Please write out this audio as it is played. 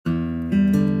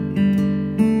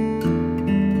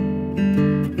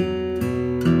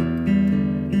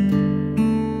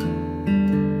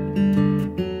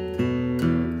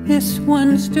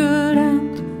one stood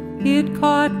out, it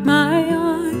caught my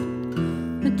eye,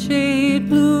 a jade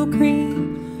blue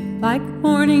green like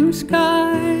morning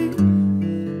sky.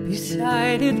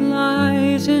 Beside it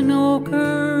lies an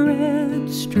ochre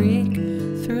red streak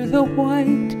through the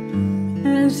white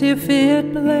as if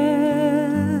it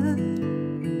bled.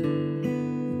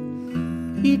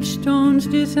 Each stone's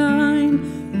design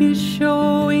is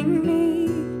showing me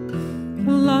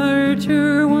the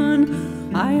larger one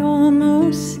I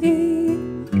almost see.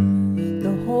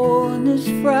 The hole is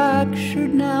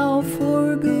fractured now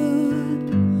for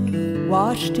good,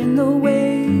 washed in the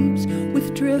waves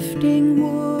with drifting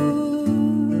wood.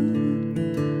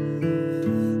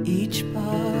 Each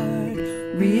part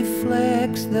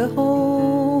reflects the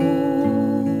whole,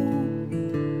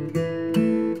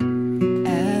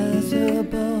 as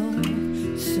above,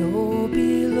 so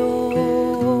below.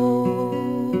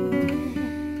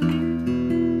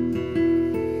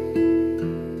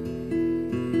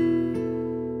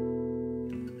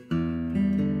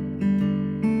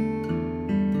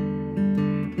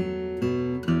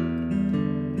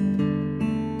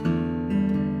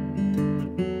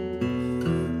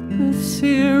 The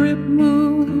syrup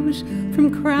moves from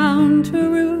crown to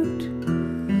root,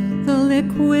 the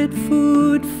liquid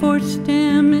food for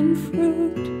stem and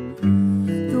fruit,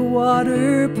 the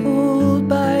water pulled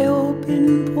by open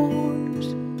pores,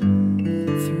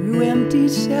 through empty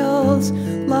cells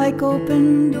like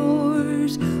open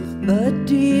doors, but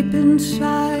deep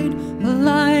inside,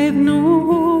 alive no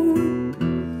more.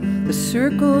 The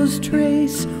circles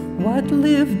trace what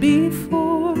lived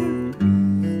before,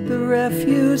 the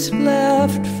refuse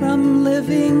left from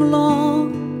living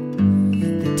long,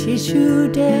 the tissue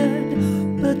dead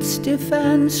but stiff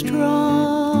and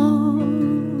strong.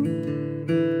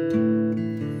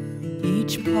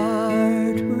 Each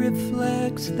part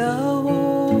reflects the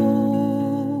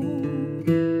whole,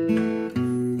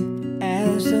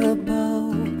 as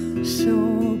above, so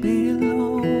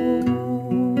below.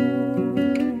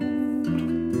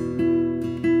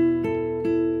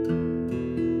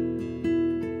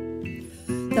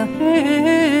 The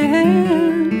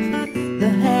hand, the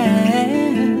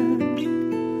hand,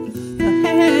 the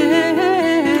hand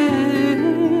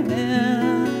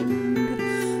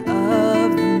of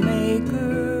the Maker.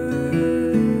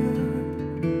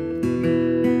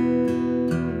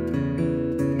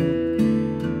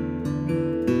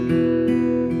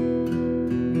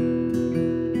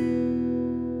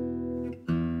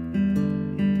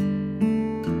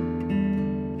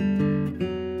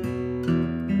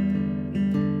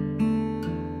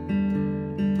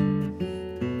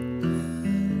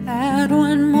 Add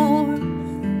one more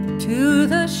to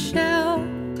the shell,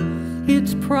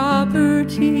 its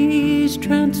properties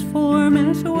transform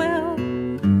as well.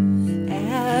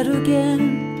 Add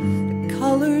again, the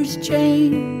colors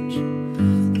change,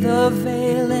 the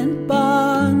valent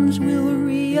bonds will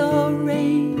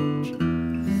rearrange.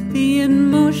 The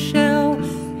inmost shell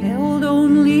held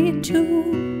only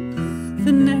 2,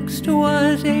 the next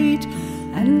was 8,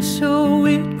 and so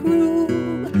it grew.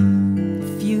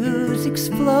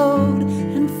 Explode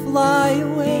and fly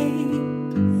away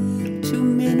to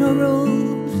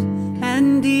minerals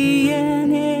and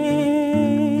DNA.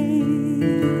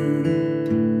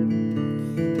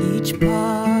 Each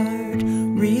part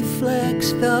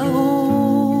reflects the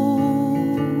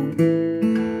whole,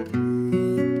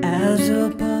 as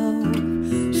above.